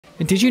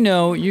Did you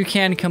know you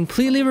can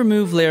completely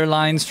remove layer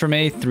lines from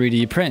a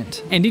 3D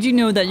print? And did you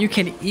know that you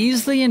can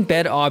easily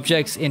embed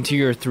objects into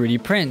your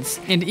 3D prints?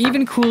 And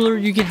even cooler,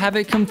 you can have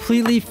it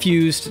completely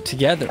fused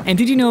together. And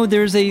did you know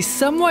there's a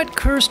somewhat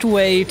cursed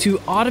way to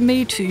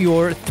automate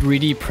your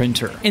 3D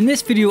printer? In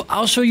this video,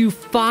 I'll show you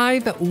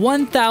 5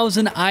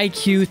 1000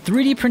 IQ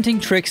 3D printing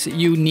tricks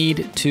you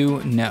need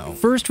to know.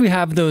 First, we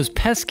have those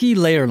pesky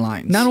layer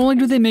lines. Not only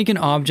do they make an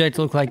object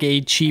look like a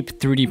cheap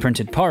 3D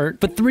printed part,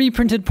 but 3D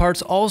printed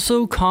parts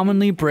also commonly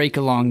break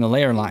along the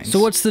layer lines. So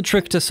what's the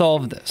trick to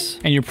solve this?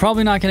 And you're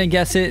probably not going to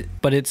guess it,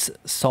 but it's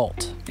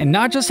salt. And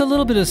not just a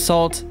little bit of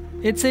salt,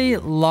 it's a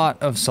lot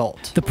of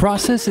salt. The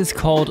process is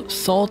called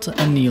salt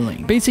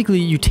annealing. Basically,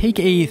 you take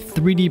a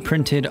 3D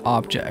printed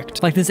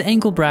object, like this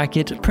ankle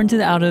bracket printed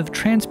out of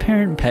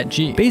transparent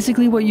PETG.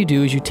 Basically, what you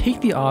do is you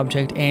take the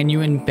object and you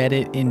embed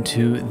it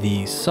into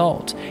the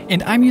salt.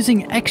 And I'm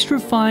using extra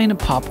fine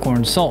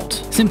popcorn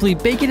salt. Simply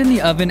bake it in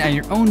the oven at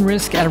your own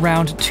risk at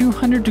around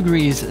 200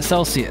 degrees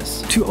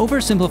Celsius. To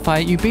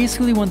oversimplify it, you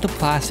basically want the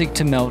plastic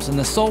to melt and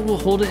the salt will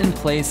hold it in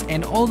place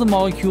and all the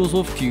molecules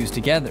will fuse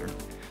together.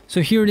 So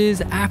here it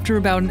is after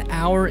about an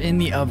hour in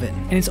the oven,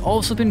 and it's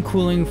also been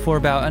cooling for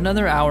about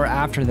another hour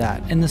after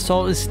that, and the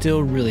salt is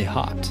still really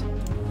hot.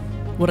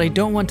 What I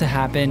don't want to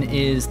happen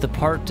is the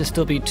part to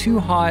still be too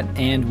hot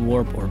and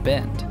warp or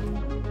bend.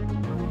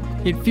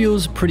 It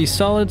feels pretty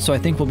solid, so I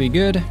think we'll be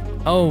good.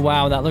 Oh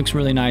wow, that looks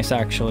really nice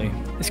actually.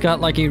 It's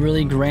got like a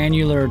really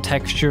granular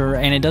texture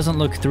and it doesn't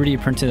look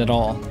 3D printed at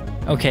all.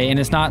 Okay, and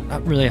it's not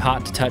really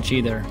hot to touch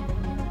either.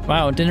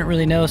 Wow, didn't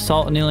really know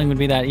salt annealing would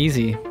be that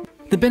easy.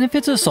 The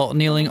benefits of salt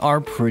annealing are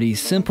pretty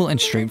simple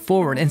and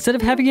straightforward. Instead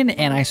of having an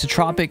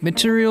anisotropic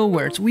material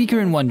where it's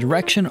weaker in one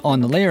direction on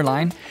the layer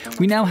line,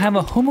 we now have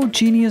a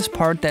homogeneous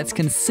part that's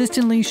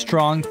consistently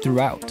strong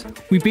throughout.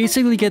 We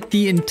basically get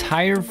the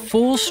entire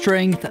full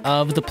strength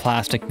of the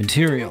plastic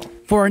material.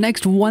 For our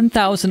next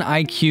 1000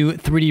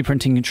 IQ 3D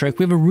printing trick,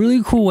 we have a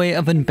really cool way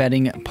of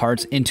embedding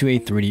parts into a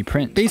 3D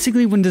print.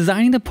 Basically, when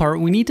designing the part,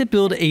 we need to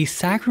build a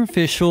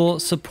sacrificial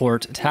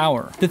support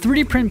tower. The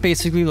 3D print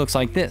basically looks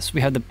like this.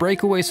 We have the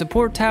breakaway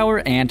support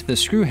tower and the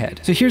screw head.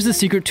 So here's the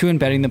secret to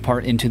embedding the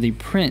part into the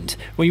print.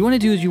 What you want to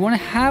do is you want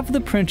to have the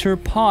printer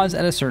pause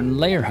at a certain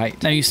layer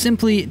height. Now you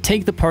simply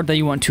take the part that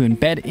you want to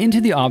embed into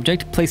the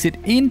object, place it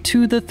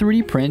into the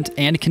 3D print,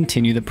 and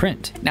continue the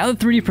print. Now the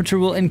 3D printer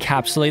will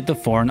encapsulate the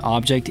foreign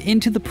object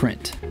into the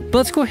print. But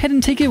let's go ahead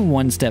and take it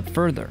one step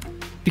further.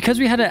 Because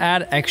we had to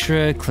add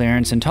extra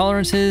clearance and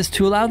tolerances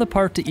to allow the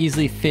part to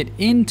easily fit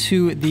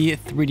into the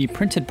 3D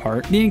printed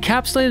part, the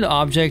encapsulated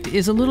object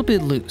is a little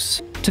bit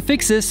loose. To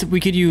fix this, we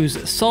could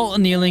use salt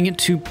annealing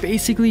to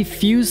basically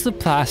fuse the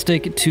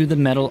plastic to the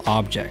metal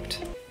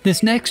object.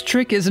 This next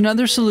trick is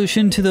another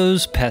solution to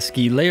those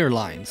pesky layer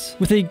lines.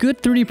 With a good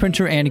 3D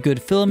printer and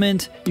good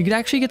filament, you could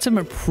actually get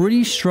some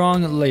pretty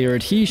strong layer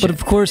adhesion. But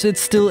of course,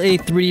 it's still a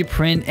 3D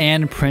print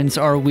and prints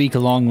are weak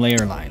along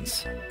layer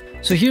lines.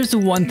 So here's the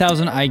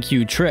 1000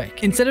 IQ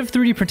trick. Instead of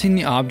 3D printing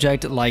the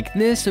object like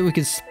this, we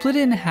could split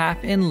it in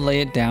half and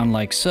lay it down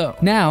like so.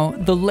 Now,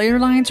 the layer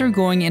lines are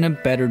going in a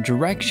better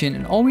direction,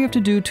 and all we have to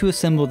do to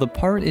assemble the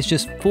part is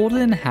just fold it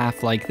in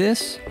half like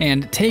this,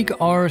 and take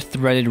our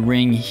threaded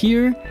ring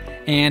here,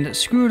 and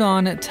screw it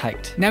on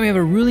tight. Now we have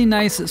a really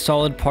nice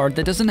solid part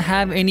that doesn't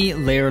have any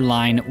layer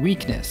line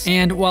weakness.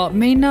 And while it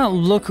may not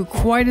look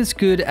quite as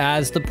good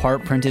as the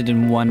part printed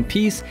in one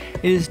piece,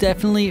 it is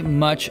definitely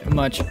much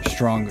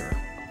stronger.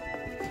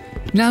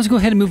 Now let's go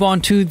ahead and move on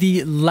to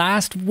the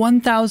last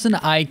 1000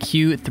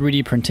 IQ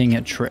 3D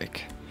printing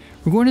trick.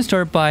 We're going to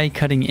start by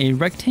cutting a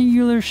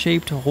rectangular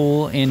shaped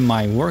hole in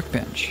my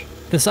workbench.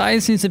 The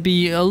size needs to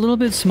be a little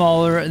bit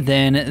smaller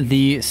than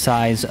the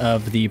size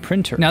of the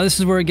printer. Now this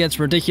is where it gets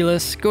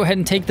ridiculous. Go ahead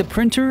and take the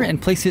printer and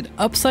place it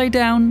upside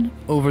down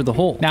over the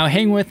hole. Now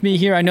hang with me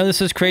here. I know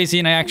this is crazy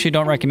and I actually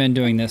don't recommend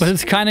doing this, but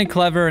it's kind of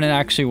clever and it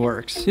actually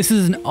works. This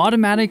is an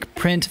automatic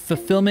print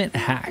fulfillment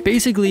hack.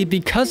 Basically,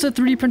 because the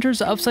 3D printer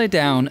is upside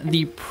down,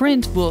 the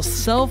print will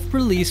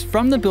self-release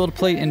from the build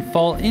plate and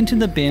fall into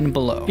the bin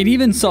below. It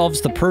even solves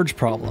the purge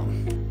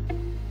problem.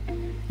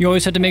 You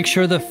always have to make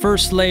sure the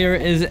first layer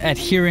is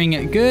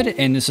adhering good,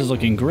 and this is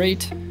looking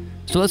great.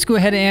 So let's go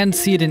ahead and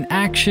see it in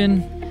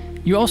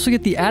action. You also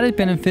get the added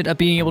benefit of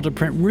being able to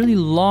print really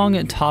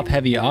long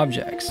top-heavy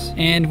objects.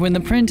 And when the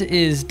print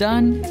is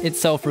done, it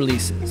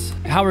self-releases.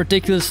 How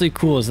ridiculously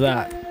cool is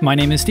that? My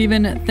name is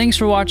Steven, thanks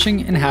for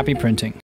watching, and happy printing.